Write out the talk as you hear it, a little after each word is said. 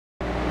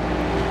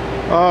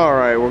All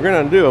right, we're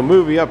gonna do a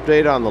movie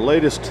update on the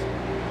latest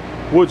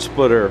wood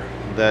splitter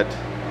that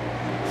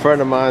a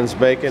friend of mine's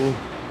making.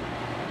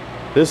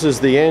 This is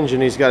the engine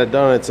he's got it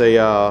done. It's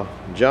a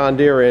John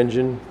Deere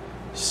engine,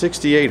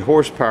 68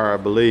 horsepower, I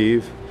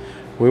believe.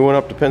 We went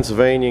up to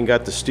Pennsylvania and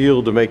got the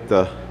steel to make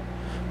the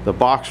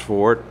box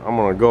for it. I'm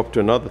gonna go up to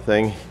another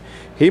thing.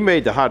 He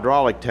made the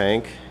hydraulic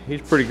tank.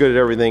 He's pretty good at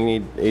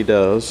everything he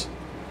does.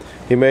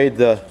 He made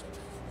the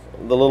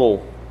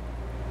little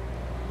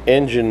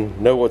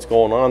engine know what's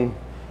going on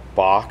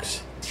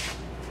box.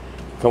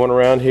 Coming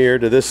around here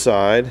to this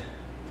side,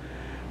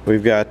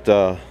 we've got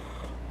the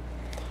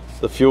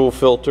fuel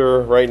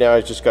filter. Right now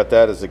he's just got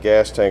that as the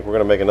gas tank. We're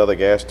going to make another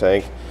gas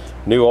tank.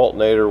 New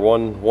alternator,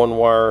 one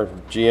wire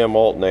GM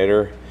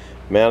alternator.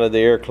 Mounted the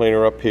air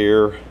cleaner up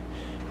here.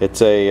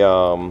 It's a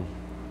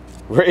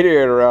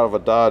radiator out of a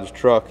Dodge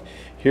truck.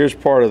 Here's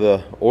part of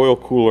the oil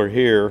cooler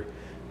here.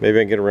 Maybe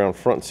I can get around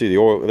front and see the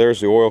oil.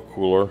 There's the oil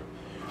cooler.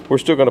 We're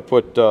still going to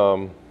put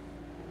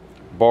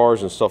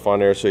bars and stuff on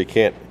there so you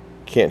can't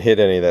hit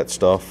any of that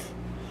stuff.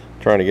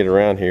 Trying to get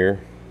around here.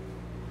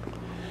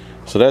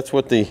 So that's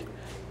what the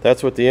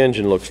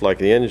engine looks like.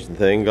 The engine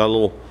thing got a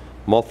little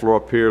muffler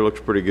up here. Looks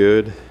pretty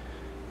good.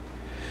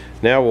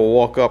 Now we'll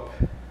walk up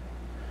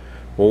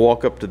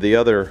to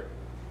the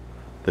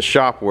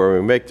shop where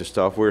we make the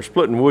stuff. We're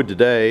splitting wood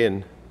today,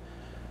 and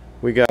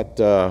we got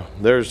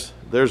there's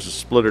a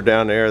splitter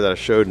down there that I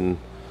showed in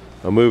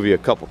a movie a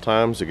couple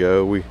times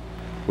ago. We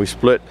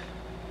split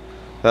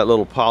that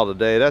little pile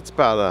today. That's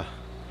about an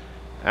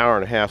hour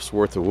and a half's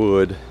worth of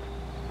wood,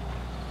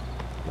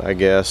 I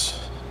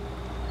guess.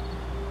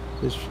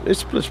 It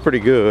splits pretty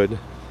good.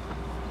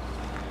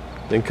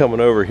 Then coming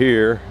over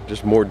here,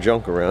 just more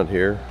junk around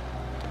here.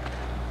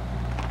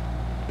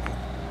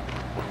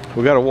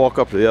 We got to walk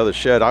up to the other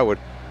shed. I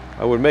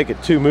would make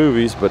it 2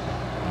 movies, but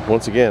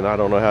once again, I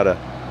don't know how to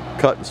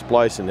cut and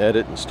splice and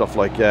edit and stuff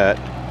like that.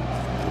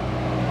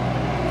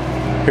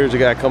 Here's a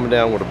guy coming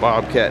down with a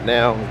Bobcat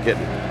now,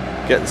 getting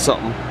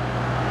something.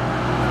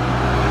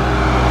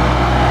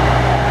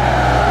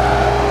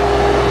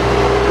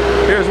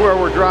 Here's where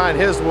we're drying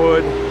his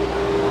wood.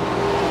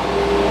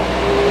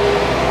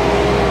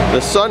 The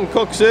sun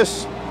cooks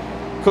this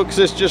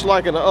just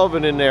like an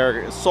oven in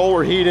there.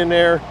 Solar heat in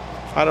there.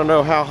 I don't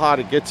know how hot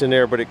it gets in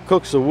there, but it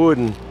cooks the wood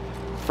in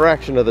a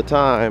fraction of the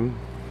time.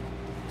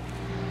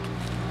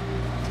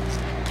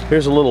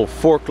 Here's a little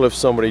forklift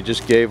somebody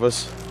just gave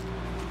us.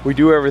 We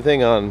do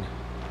everything on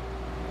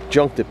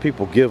junk that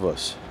people give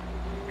us.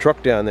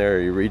 Truck down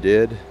there he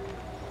redid.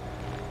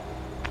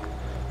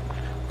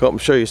 Go up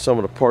and show you some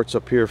of the parts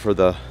up here for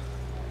the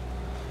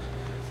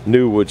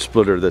new wood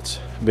splitter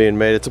that's being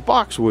made. It's a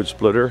box wood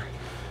splitter,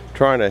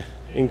 trying to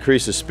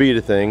increase the speed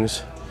of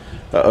things.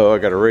 Uh-oh, I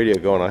got a radio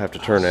going I have to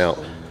turn out.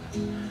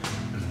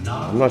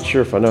 I'm not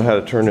sure if I know how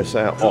to turn this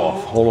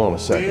off. Hold on a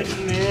second.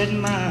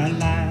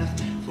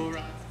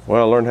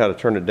 Well, I learned how to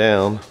turn it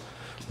down.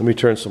 Let me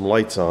turn some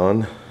lights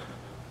on.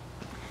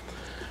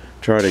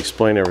 Try to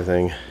explain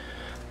everything.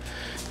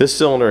 This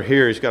cylinder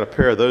here, he's got a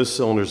pair of those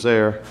cylinders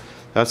there.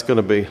 That's going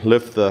to be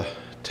lift the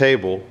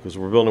table, because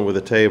we're building with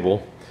a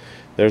table.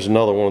 There's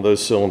another one of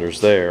those cylinders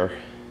there.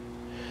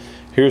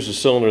 Here's the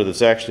cylinder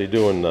that's actually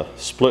doing the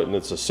splitting.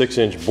 It's a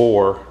 6-inch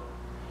bore.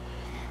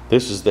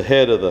 This is the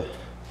head of the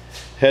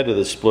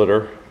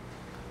splitter.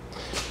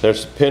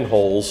 There's the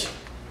pinholes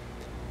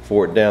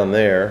for it down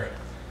there.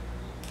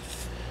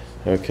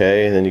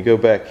 Okay, and then you go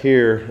back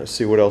here. Let's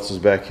see what else is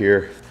back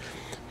here.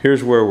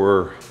 Here's where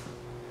we're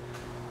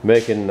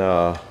making,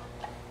 turn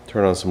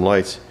on some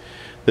lights.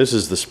 This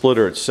is the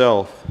splitter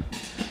itself.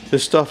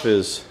 This stuff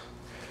is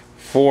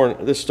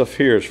this stuff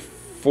here is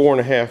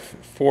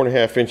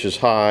 4.5 inches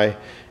high,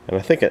 and I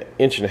think 1.5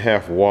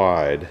 inches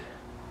wide.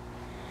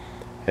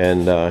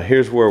 And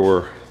here's where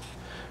we're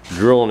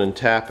drilling and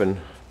tapping.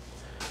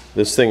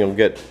 This thing will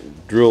get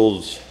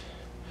drills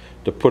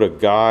to put a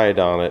guide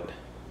on it.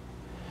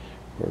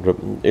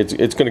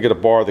 It's going to get a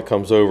bar that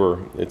comes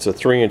over. It's a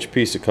 3-inch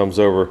piece that comes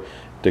over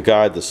to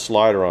guide the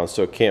slider on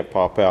so it can't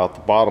pop out.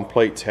 The bottom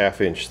plate's 1/2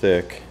 inch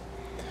thick.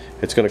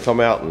 It's going to come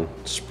out and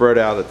spread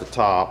out at the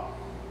top.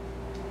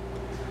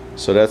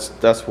 So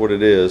that's what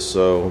it is.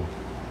 So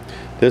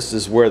this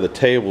is where the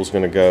table's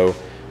going to go.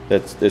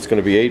 It's going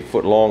to be 8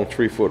 foot long,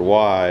 3 foot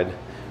wide.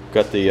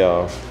 Got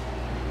the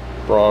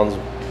bronze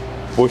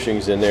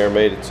bushings in there,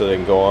 made it so they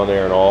can go on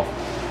there and off.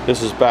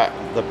 This is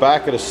the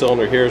back of the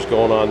cylinder here is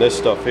going on this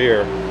stuff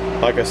here.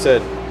 Like I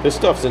said, this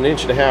stuff's 1.5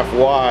 inches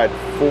wide,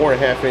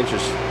 4.5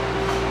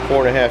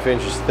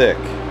 inches thick.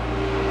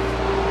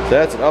 So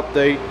that's an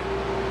update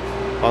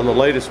on the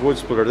latest wood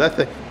splitter.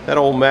 That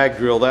old mag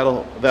drill,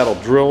 that'll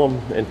drill them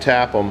and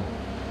tap them.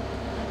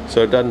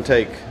 So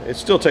it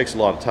still takes a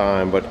lot of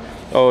time, but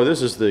oh,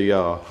 this is the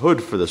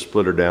hood for the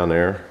splitter down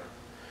there.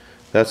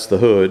 That's the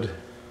hood.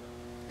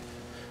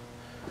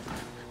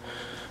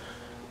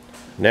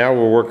 Now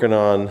we're working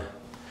on,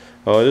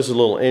 this is a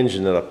little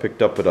engine that I picked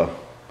up at a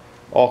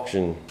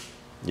auction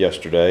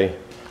yesterday. A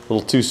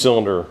little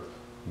 2-cylinder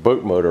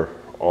boat motor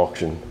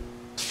auction,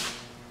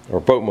 or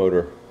boat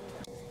motor.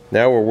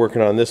 Now we're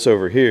working on this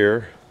over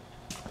here.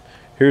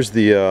 Here's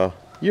the,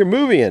 you're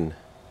moving.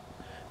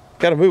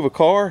 Gotta move a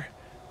car.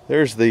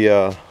 There's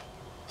the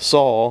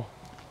saw.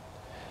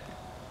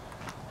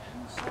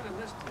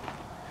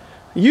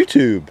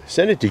 YouTube.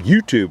 Send it to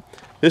YouTube.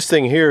 This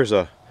thing here is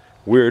a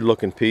weird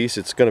looking piece.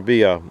 It's going to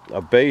be a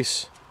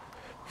base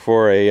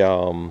for a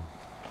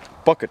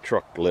bucket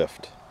truck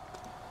lift.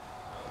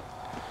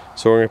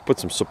 So we're going to put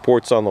some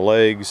supports on the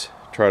legs,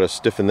 try to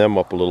stiffen them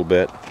up a little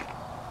bit.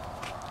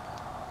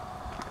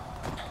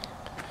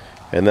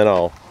 And then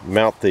I'll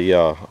mount the,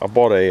 I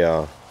bought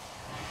a,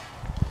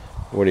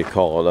 what do you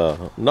call it,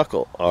 a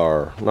knuckle,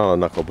 or not a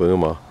knuckle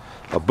boom,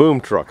 a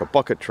boom truck, a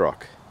bucket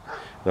truck.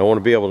 And I want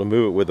to be able to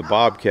move it with the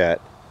Bobcat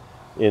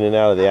in and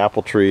out of the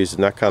apple trees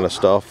and that kind of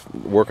stuff.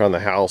 Work on the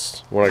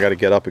house. When I got to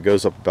get up, it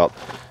goes up about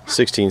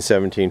 16,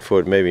 17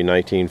 foot, maybe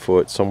 19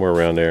 foot, somewhere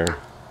around there.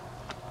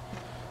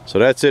 So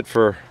that's it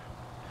for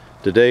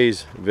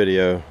today's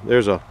video.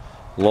 There's a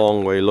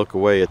long way look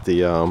away at the,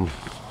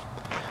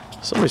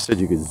 somebody said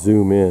you could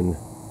zoom in.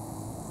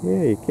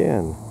 Yeah, you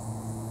can.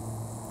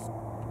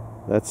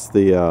 That's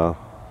the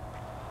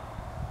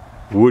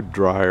wood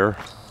dryer.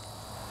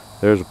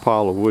 There's a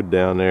pile of wood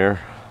down there.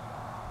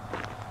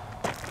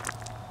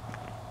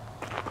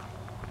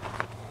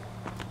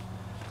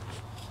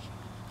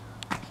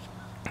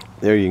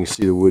 There you can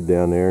see the wood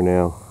down there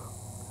now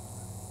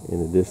in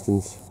the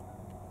distance.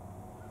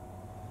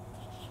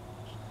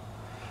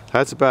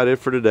 That's about it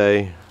for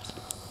today.